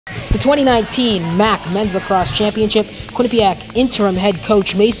It's the 2019 MAAC Men's Lacrosse Championship. Quinnipiac interim head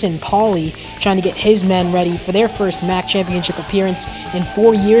coach Mason Pauley trying to get his men ready for their first MAAC Championship appearance in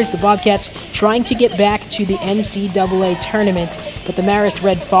 4 years. The Bobcats trying to get back to the NCAA tournament, but the Marist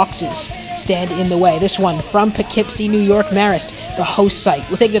Red Foxes stand in the way. This one from Poughkeepsie, New York. Marist, the host site.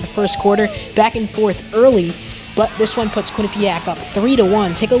 We'll take it to the first quarter. Back and forth early, but this one puts Quinnipiac up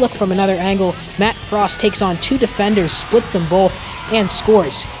 3-1. Take a look from another angle. Matt Frost takes on two defenders, splits them both, and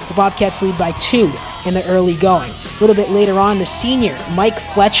scores. The Bobcats lead by 2 in the early going. A little bit later on, the senior, Mike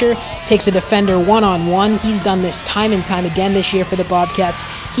Fletcher, takes a defender one-on-one. He's done this time and time again this year for the Bobcats.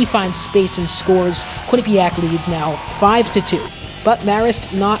 He finds space and scores. Quinnipiac leads now 5-2. But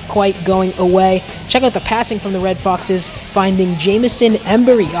Marist not quite going away. Check out the passing from the Red Foxes, finding Jamison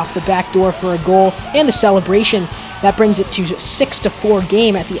Embry off the back door for a goal, and the celebration. That brings it to 6-4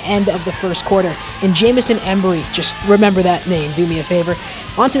 game at the end of the first quarter. And Jamison Embry, just remember that name, do me a favor.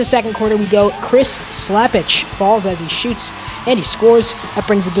 On to the second quarter we go. Chris Slapich falls as he shoots, and he scores. That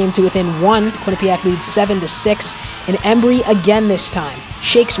brings the game to within 1. Quinnipiac leads 7-6. And Embry again this time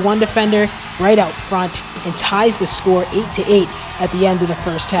shakes one defender right out front and ties the score 8-8 at the end of the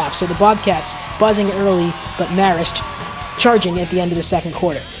first half. So the Bobcats buzzing early, but Marist charging at the end of the second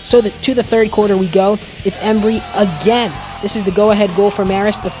quarter. So to the third quarter we go. It's Embry again. This is the go-ahead goal for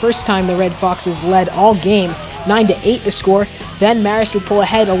Marist, the first time the Red Foxes led all game. 9-8 the score. Then Marist would pull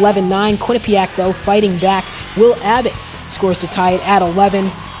ahead 11-9. Quinnipiac, though, fighting back. Will Abbott scores to tie it at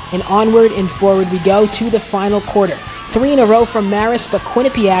 11. And onward and forward we go to the final quarter. 3 in a row from Marist, but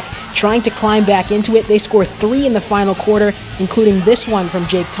Quinnipiac trying to climb back into it. They score 3 in the final quarter, including this one from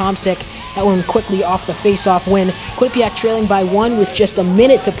Jake Tomsic. That one quickly off the face-off win. Quinnipiac trailing by 1 with just a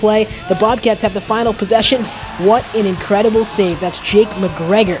minute to play. The Bobcats have the final possession. What an incredible save. That's Jake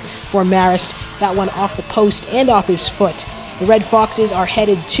McGregor for Marist. That one off the post and off his foot. The Red Foxes are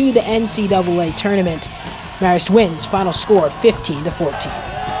headed to the NCAA tournament. Marist wins, final score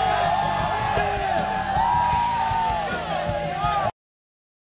 15-14.